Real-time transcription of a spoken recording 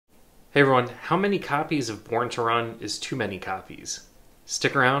Hey everyone, how many copies of Born to Run is too many copies?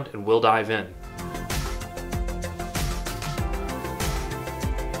 Stick around and we'll dive in.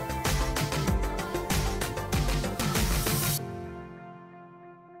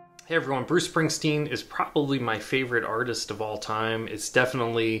 Hey everyone, Bruce Springsteen is probably my favorite artist of all time. It's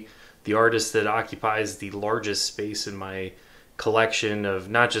definitely the artist that occupies the largest space in my collection of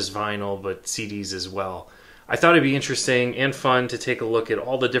not just vinyl but CDs as well. I thought it'd be interesting and fun to take a look at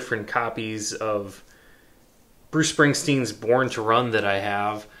all the different copies of Bruce Springsteen's Born to Run that I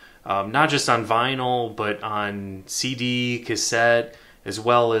have, not just on vinyl but on CD, cassette, as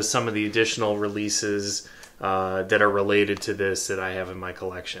well as some of the additional releases that are related to this that I have in my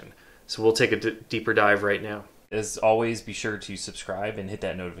collection. So we'll take a deeper dive right now. As always, be sure to subscribe and hit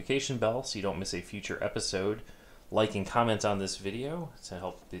that notification bell so you don't miss a future episode. Like and comment on this video to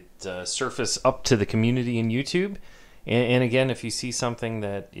help it surface up to the community in YouTube. And again, if you see something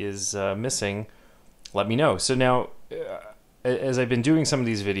that is missing, let me know. So now, as I've been doing some of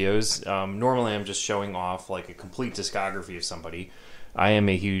these videos, normally I'm just showing off like a complete discography of somebody. I am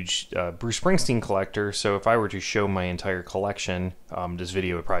a huge Bruce Springsteen collector, so if I were to show my entire collection, this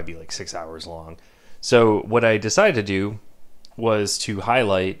video would probably be like 6 hours long. So what I decided to do was to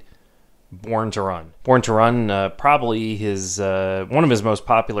highlight Born to Run. Born to Run, probably his one of his most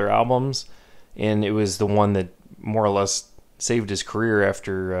popular albums, and it was the one that more or less saved his career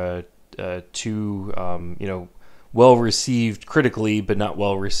after two, well-received critically but not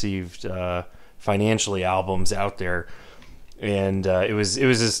well-received financially albums out there. And it was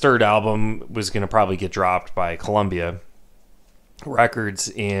his third album, was going to probably get dropped by Columbia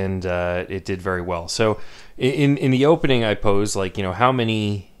Records, and it did very well. So in the opening, I posed like,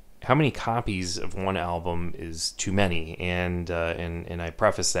 how many copies of one album is too many, and I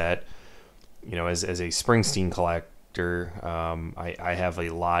preface that, as a Springsteen collector, I have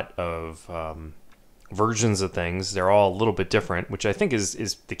a lot of versions of things. They're all a little bit different, which I think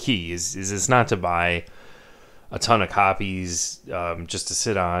is the key. Is not to buy a ton of copies just to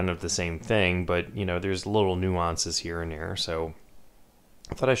sit on of the same thing, but there's little nuances here and there. So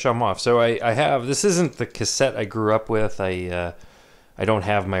I thought I'd show them off. So I have, this isn't the cassette I grew up with. I don't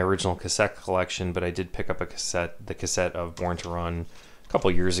have my original cassette collection, but I did pick up the cassette of Born to Run a couple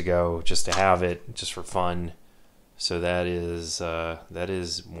years ago just to have it, just for fun. So that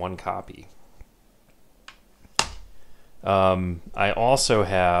is one copy. I also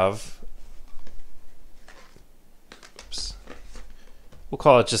have, we'll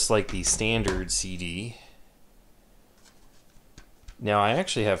call it just like the standard CD. Now, I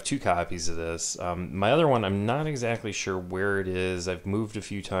actually have two copies of this. My other one, I'm not exactly sure where it is. I've moved a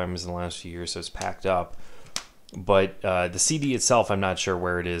few times in the last few years, so it's packed up. But the CD itself, I'm not sure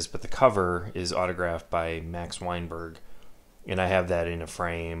where it is, but the cover is autographed by Max Weinberg, and I have that in a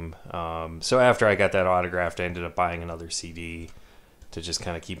frame. So after I got that autographed, I ended up buying another CD to just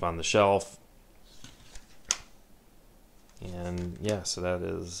kind of keep on the shelf. And yeah, so that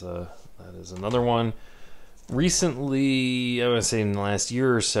is another one. Recently, I would say in the last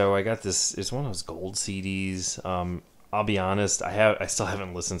year or so, I got this. It's one of those gold CDs. I'll be honest, I still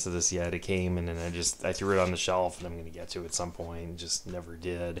haven't listened to this yet. It came and then I threw it on the shelf, and I'm going to get to it at some point. Just never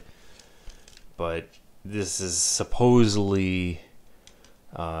did. But this is supposedly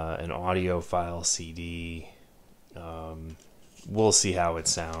an audiophile CD. We'll see how it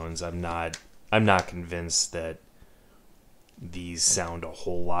sounds. I'm not convinced that these sound a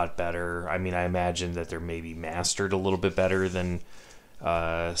whole lot better. I mean, I imagine that they're maybe mastered a little bit better than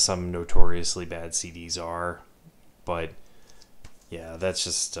some notoriously bad CDs are. But yeah, that's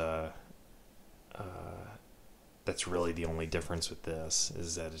just that's really the only difference with this,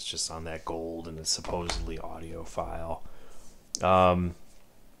 is that it's just on that gold and it's supposedly audiophile. Got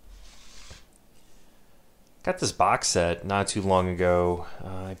this box set not too long ago.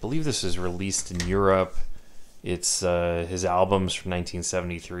 I believe this was released in Europe. It's his albums from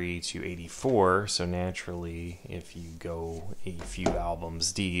 1973 to 84, so naturally, if you go a few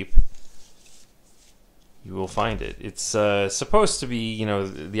albums deep, you will find it. It's supposed to be,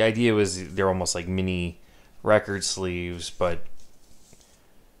 the idea was they're almost like mini record sleeves, but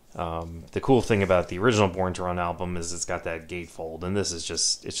the cool thing about the original Born to Run album is it's got that gatefold, and this is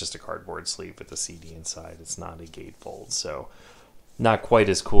just a cardboard sleeve with the CD inside. It's not a gatefold, so not quite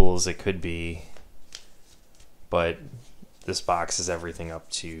as cool as it could be. But this box is everything up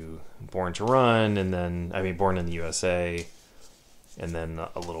to Born to Run, and then, Born in the USA, and then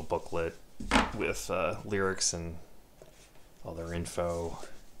a little booklet with lyrics and all their info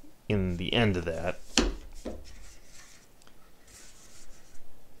in the end of that.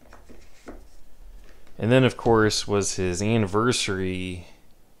 And then, of course, was his anniversary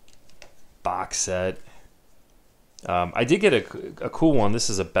box set. I did get a cool one. This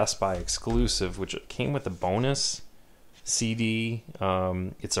is a Best Buy exclusive, which came with a bonus CD.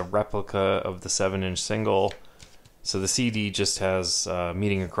 It's a replica of the 7-inch single. So the CD just has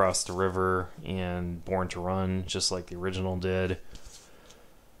Meeting Across the River and Born to Run, just like the original did.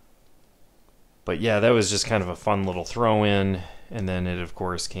 But yeah, that was just kind of a fun little throw-in. And then it, of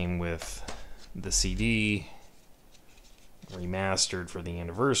course, came with the CD, remastered for the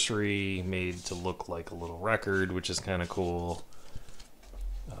anniversary, made to look like a little record, which is kind of cool.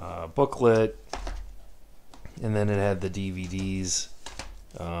 Booklet. And then it had the DVDs.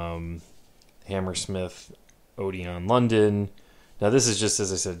 Hammersmith Odeon London. Now this is just,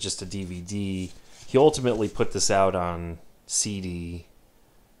 as I said, just a DVD. He ultimately put this out on CD.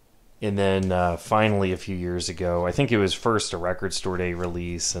 And then finally a few years ago, I think it was first a Record Store Day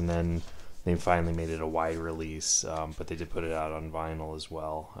release, and then they finally made it a wide release. But they did put it out on vinyl as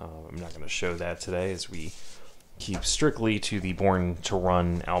well. I'm not going to show that today, as we keep strictly to the Born to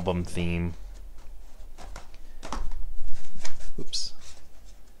Run album theme. Oops.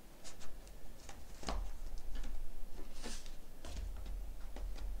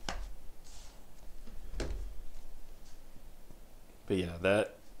 But yeah,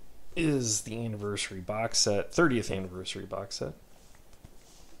 that is the anniversary box set, 30th anniversary box set.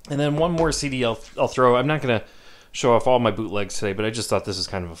 And then one more CD I'll throw. I'm not going to show off all my bootlegs today, but I just thought this was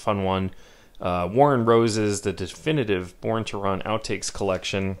kind of a fun one. Warren Rose's The Definitive Born to Run Outtakes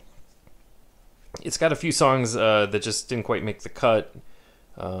Collection. It's got a few songs that just didn't quite make the cut.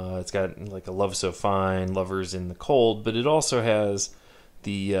 It's got like a Love So Fine, Lovers in the Cold, but it also has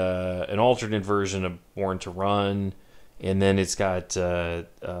the an alternate version of Born to Run. And then it's got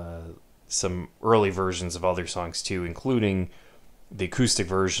some early versions of other songs too, including the acoustic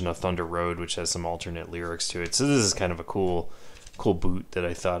version of Thunder Road, which has some alternate lyrics to it. So this is kind of a cool boot that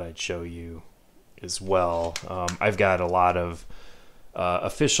I thought I'd show you as well. I've got a lot of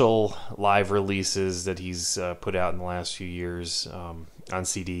official live releases that he's put out in the last few years on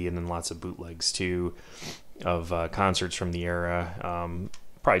CD, and then lots of bootlegs too of concerts from the era.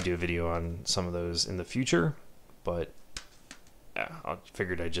 Probably do a video on some of those in the future, but I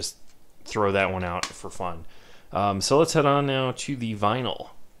figured I'd just throw that one out for fun. So let's head on now to the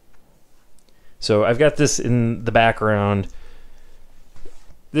vinyl. So I've got this in the background.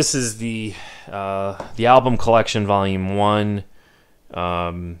 This is the album collection, volume 1.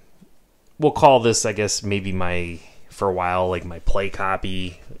 We'll call this, I guess, maybe for a while, like my play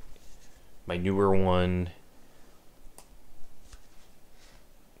copy, my newer one.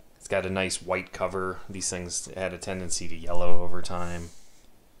 Got a nice white cover. These things had a tendency to yellow over time.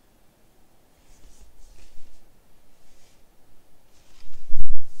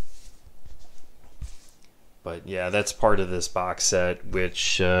 But yeah, that's part of this box set,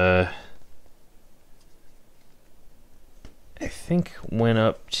 which I think went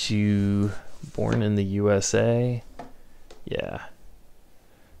up to Born in the USA. Yeah.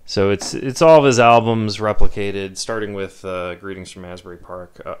 So it's all of his albums replicated, starting with Greetings from Asbury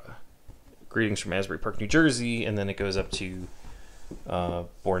Park, New Jersey, and then it goes up to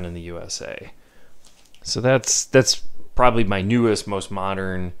Born in the USA. So that's probably my newest, most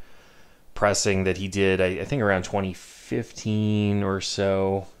modern pressing that he did. I think around 2015 or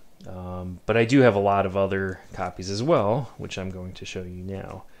so. But I do have a lot of other copies as well, which I'm going to show you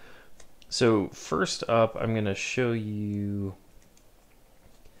now. So first up, I'm going to show you.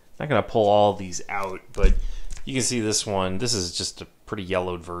 I'm not going to pull all these out, but you can see this one. This is just a pretty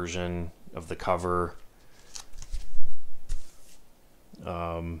yellowed version of the cover.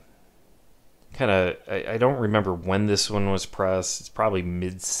 I don't remember when this one was pressed. It's probably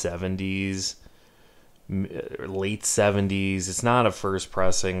mid-70s, late 70s. It's not a first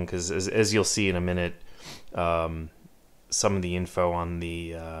pressing because, as you'll see in a minute, some of the info on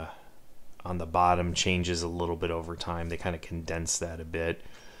the bottom changes a little bit over time. They kind of condense that a bit.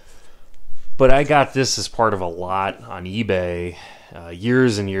 But I got this as part of a lot on eBay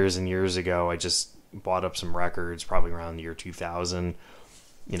years and years and years ago. I just bought up some records, probably around the year 2000.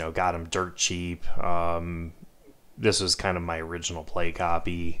 Got them dirt cheap. This was kind of my original play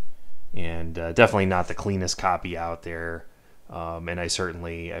copy, and definitely not the cleanest copy out there. And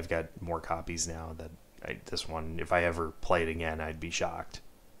I've got more copies now that this one, if I ever play it again, I'd be shocked.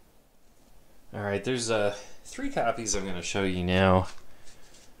 All right, there's 3 copies I'm going to show you now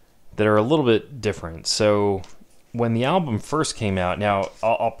that are a little bit different. So when the album first came out, now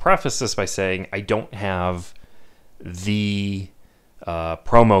I'll preface this by saying I don't have the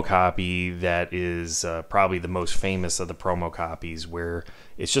promo copy that is probably the most famous of the promo copies, where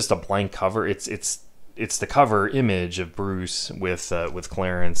it's just a blank cover. It's the cover image of Bruce with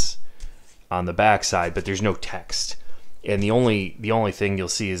Clarence on the back side, but there's no text. And the only thing you'll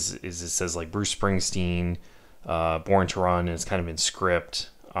see is it says like Bruce Springsteen, Born to Run, and it's kind of in script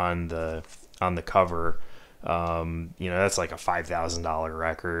on the cover. That's like a $5,000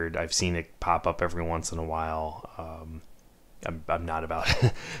 record. I've seen it pop up every once in a while. I'm not about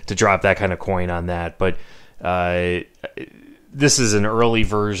to drop that kind of coin on that, but this is an early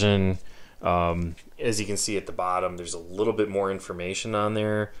version. As you can see at the bottom, there's a little bit more information on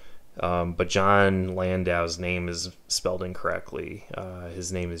there, but John Landau's name is spelled incorrectly.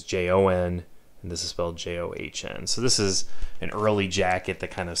 His name is Jon, and this is spelled John. So this is an early jacket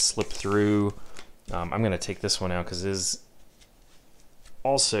that kind of slipped through. I'm going to take this one out because it is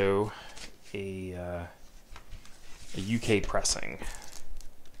also a UK pressing.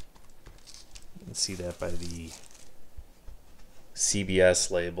 You can see that by the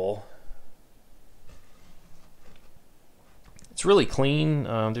CBS label. It's really clean.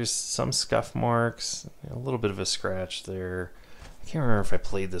 There's some scuff marks, a little bit of a scratch there. I can't remember if I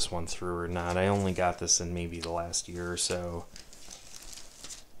played this one through or not. I only got this in maybe the last year or so.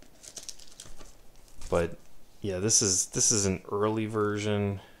 But yeah, this is an early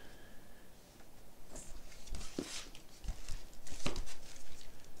version.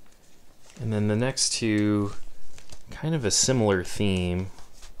 And then the next two, kind of a similar theme.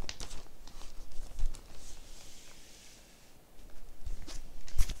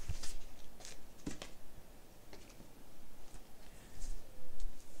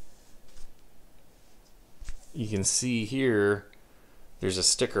 You can see here, there's a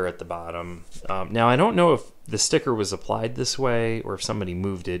sticker at the bottom. Now, I don't know if the sticker was applied this way or if somebody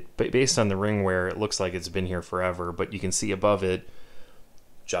moved it, but based on the ring wear, it looks like it's been here forever. But you can see above it,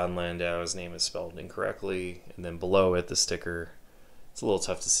 John Landau's name is spelled incorrectly, and then below it, the sticker, it's a little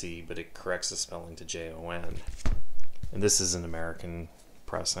tough to see, but it corrects the spelling to Jon. And this is an American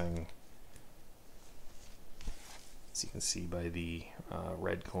pressing, as you can see by the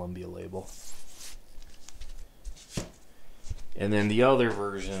red Columbia label. And then the other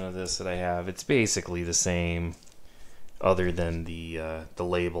version of this that I have, it's basically the same, other than the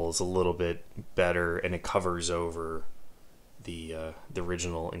label is a little bit better, and it covers over the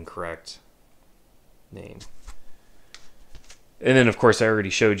original incorrect name. And then, of course, I already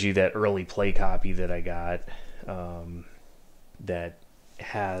showed you that early play copy that I got that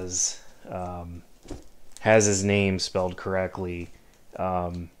has his name spelled correctly.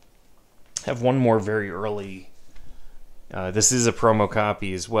 Have one more very early. This is a promo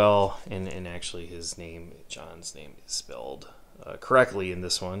copy as well, and actually his name, John's name, is spelled correctly in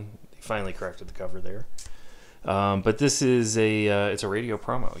this one. They finally corrected the cover there. But this is it's a radio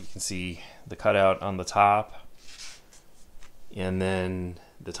promo. You can see the cutout on the top, and then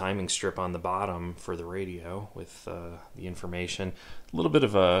the timing strip on the bottom for the radio with the information. A little bit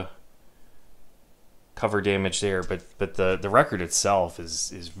of a cover damage there, but the record itself is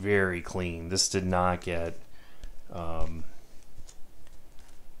very clean. This did not get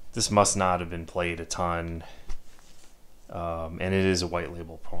this must not have been played a ton, and it is a white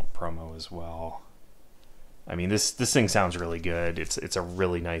label promo as well. I mean, this thing sounds really good. It's a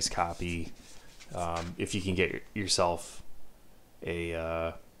really nice copy. If you can get yourself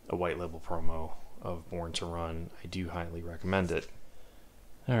a white label promo of Born to Run, I do highly recommend it.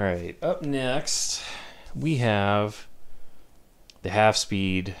 All right, up next we have the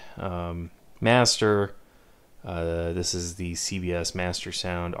half-speed master. This is the CBS Master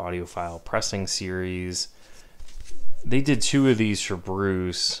Sound audiophile pressing series. They did two of these for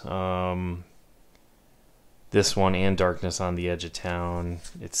Bruce. This one and Darkness on the Edge of Town.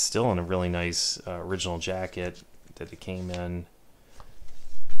 It's still in a really nice original jacket that it came in.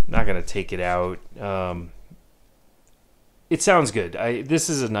 I'm not going to take it out. It sounds good. This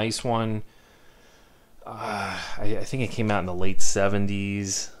is a nice one. I think it came out in the late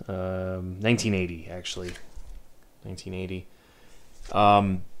 70s. 1980, actually. 1980.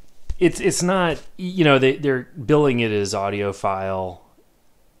 It's not, they're billing it as audiophile.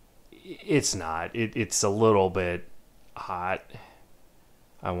 It's not. It's a little bit hot,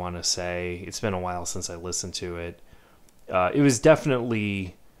 I want to say. It's been a while since I listened to it. It was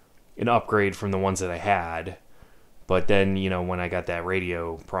definitely an upgrade from the ones that I had. But then, when I got that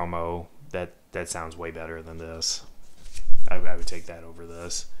radio promo, that sounds way better than this. I would take that over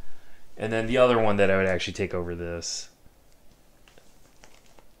this. And then the other one that I would actually take over this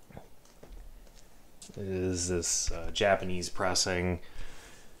is this Japanese pressing.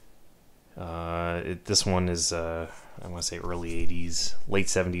 This one is, I want to say early 80s, late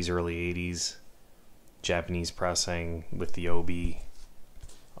 70s, early 80s. Japanese pressing with the obi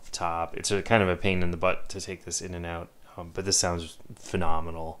up top. It's a kind of a pain in the butt to take this in and out, but this sounds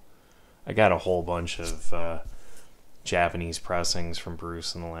phenomenal. I got a whole bunch of Japanese pressings from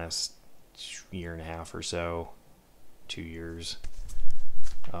Bruce in the last year and a half or so, 2 years.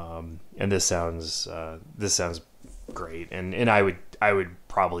 And this sounds great. And I would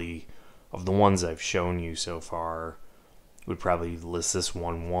probably, of the ones I've shown you so far, would probably list this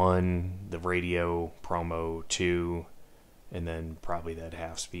one, the Radio Promo 2, and then probably that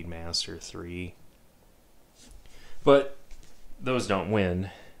Half Speed Master 3. But those don't win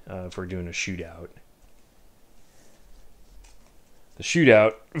if we're doing a shootout. The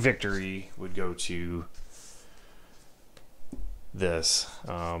shootout victory would go to this.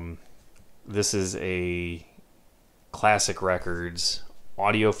 This is a Classic Records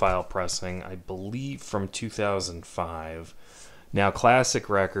audiophile pressing, I believe from 2005. Now, Classic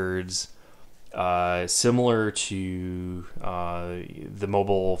Records, similar to the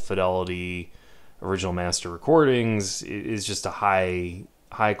Mobile Fidelity Original Master Recordings, is just a high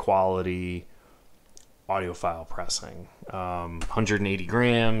quality audiophile pressing. 180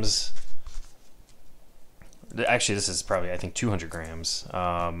 grams. Actually, this is probably, I think, 200 grams.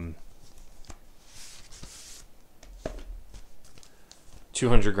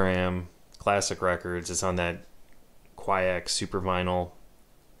 200 gram Classic Records. It's on that Quiac Super Vinyl.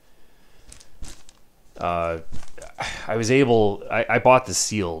 I bought this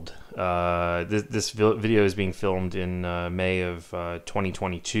sealed. This video is being filmed in May of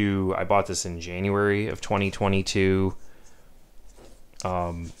 2022. I bought this in January of 2022.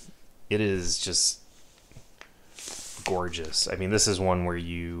 It is just gorgeous. I mean, this is one where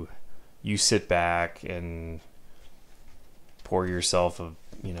you sit back and pour yourself a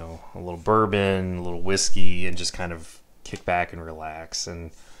little bourbon, a little whiskey, and just kind of kick back and relax.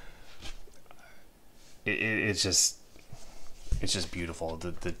 And it's just beautiful.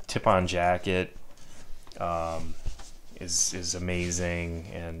 The tip-on jacket is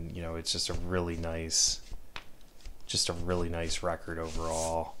amazing, and it's just a really nice record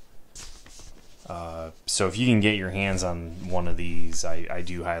overall. So if you can get your hands on one of these, I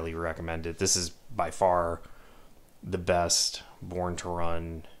do highly recommend it. This is by far the best Born to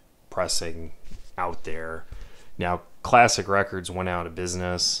Run pressing out there. Now, Classic Records went out of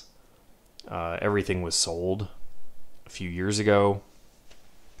business. Everything was sold a few years ago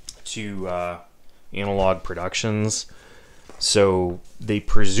to Analog Productions. So they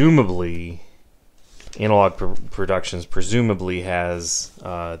Analog Productions presumably has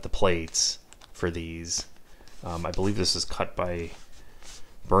the plates for these. I believe this is cut by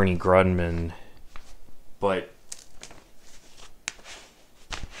Bernie Grudman, but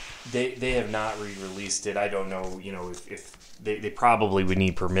they have not re-released it. I don't know, if they probably would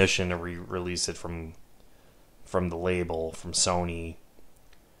need permission to re-release it from the label, from Sony.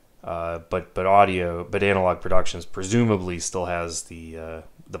 But Analog Productions presumably still has the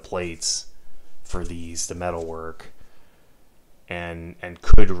plates for these, the metalwork, and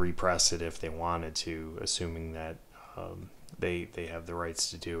could repress it if they wanted to, assuming that they have the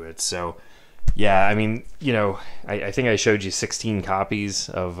rights to do it. So yeah, I mean, I think I showed you 16 copies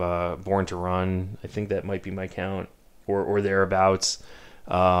of Born to Run. I think that might be my count, or thereabouts.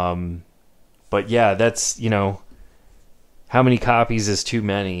 But yeah, that's, how many copies is too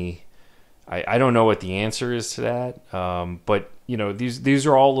many? I don't know what the answer is to that. But these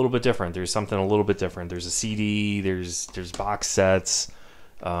are all a little bit different. There's something a little bit different. There's a CD. There's box sets.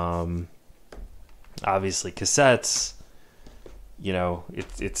 Obviously cassettes.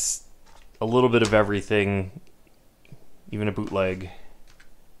 It's a little bit of everything. Even a bootleg,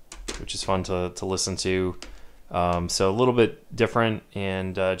 which is fun to listen to. So a little bit different,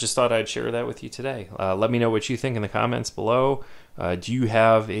 and just thought I'd share that with you today. Let me know what you think in the comments below. Do you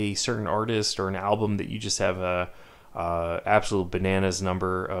have a certain artist or an album that you just have a absolute bananas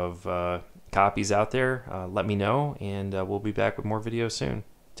number of copies out there? Let me know, and we'll be back with more videos soon.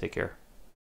 Take care.